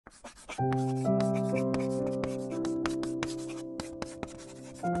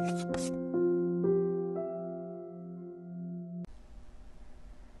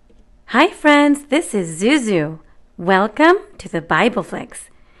Hi friends, this is Zuzu. Welcome to the Bible Flicks.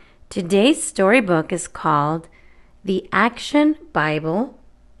 Today's storybook is called The Action Bible,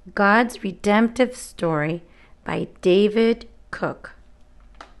 God's Redemptive Story by David Cook.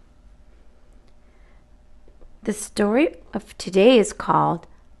 The story of today is called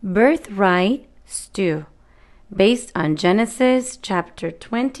Birthright Stew, based on Genesis chapter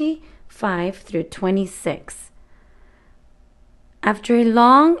 25 through 26. After a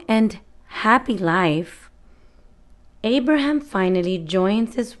long and happy life, Abraham finally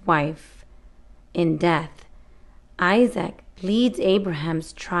joins his wife in death. Isaac leads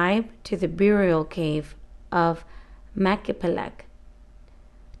Abraham's tribe to the burial cave of Machpelah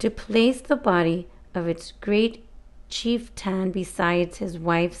to place the body of its great chieftain beside his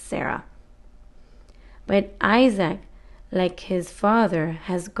wife Sarah. But Isaac, like his father,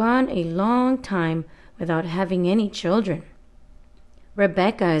 has gone a long time without having any children.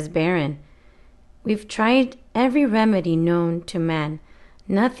 Rebekah is barren. We've tried every remedy known to man.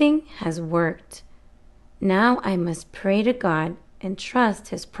 Nothing has worked. Now I must pray to God and trust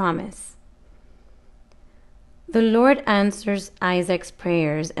His promise. The Lord answers Isaac's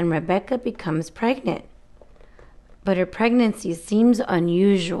prayers and Rebekah becomes pregnant. But her pregnancy seems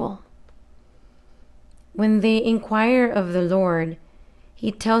unusual. When they inquire of the Lord,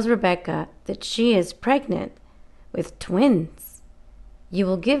 He tells Rebekah that she is pregnant with twins. You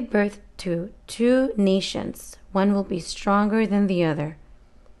will give birth to 2 nations. One will be stronger than the other.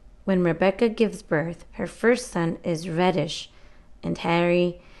 When Rebekah gives birth, her first son is reddish and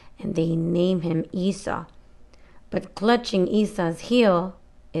hairy, and they name him Esau. But clutching Esau's heel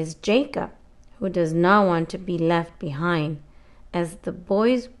is Jacob, who does not want to be left behind. As the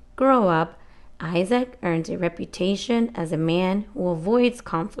boys grow up, Isaac earns a reputation as a man who avoids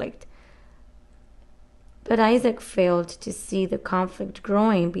conflict. But Isaac failed to see the conflict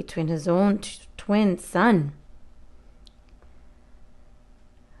growing between his own twin son.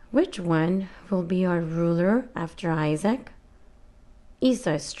 Which one will be our ruler after Isaac?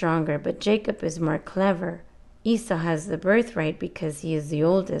 Esau is stronger, but Jacob is more clever. Esau has the birthright because he is the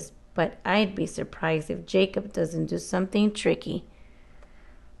oldest, but I'd be surprised if Jacob doesn't do something tricky.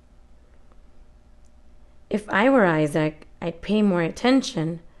 If I were Isaac, I'd pay more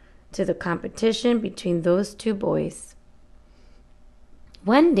attention to the competition between those 2 boys.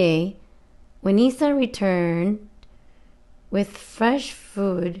 One day, when Esau returned with fresh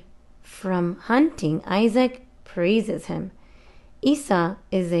food from hunting, Isaac praises him. Esau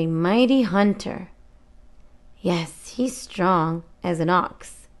is a mighty hunter. Yes, he's strong as an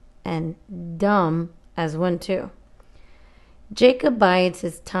ox and dumb as one too. Jacob bides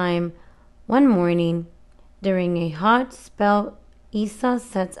his time. One morning, during a hot spell, Esau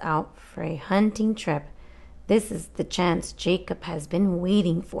sets out for a hunting trip. This is the chance Jacob has been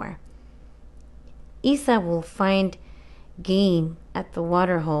waiting for. Esau will find game at the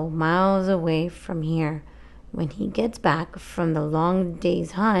waterhole miles away from here. When he gets back from the long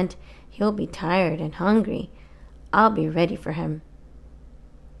day's hunt, he'll be tired and hungry. I'll be ready for him.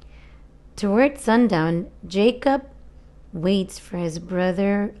 Toward sundown, Jacob waits for his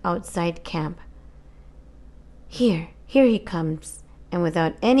brother outside camp. Here he comes. And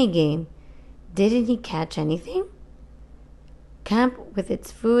without any game, didn't he catch anything? Camp with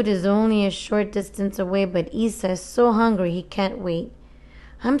its food is only a short distance away, but Esau is so hungry he can't wait.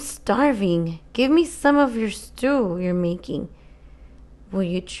 I'm starving. Give me some of your stew you're making. Will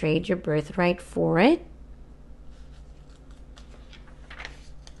you trade your birthright for it?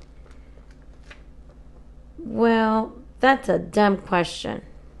 Well, that's a dumb question.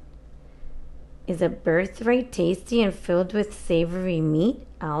 Is a birthright tasty and filled with savory meat?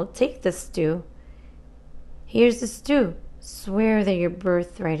 I'll take the stew. Here's the stew. Swear that your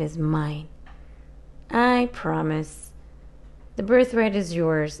birthright is mine. I promise. The birthright is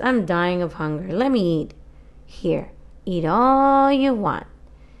yours. I'm dying of hunger. Let me eat. Here, eat all you want.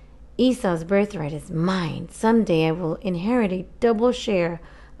 Esau's birthright is mine. Someday I will inherit a double share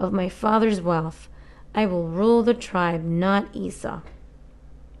of my father's wealth. I will rule the tribe, not Esau.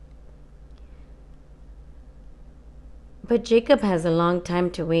 But Jacob has a long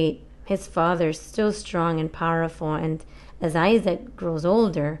time to wait. His father is still strong and powerful, and as Isaac grows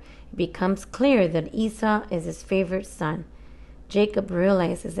older, it becomes clear that Esau is his favorite son. Jacob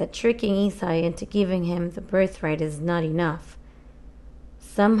realizes that tricking Esau into giving him the birthright is not enough.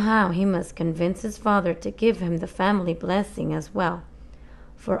 Somehow he must convince his father to give him the family blessing as well.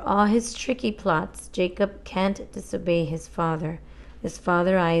 For all his tricky plots, Jacob can't disobey his father. His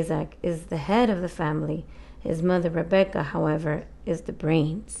father Isaac is the head of the family. His mother Rebekah, however, is the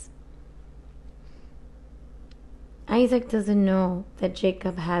brains. Isaac doesn't know that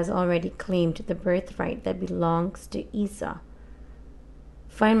Jacob has already claimed the birthright that belongs to Esau.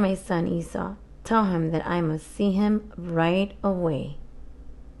 Find my son Esau. Tell him that I must see him right away.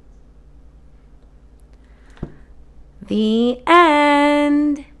 The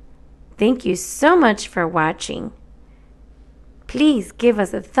end. Thank you so much for watching. Please give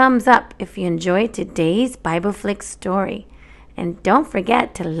us a thumbs up if you enjoyed today's Bible Flick story. And don't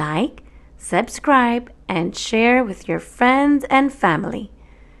forget to like, subscribe, and share with your friends and family.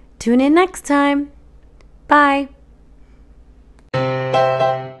 Tune in next time. Bye.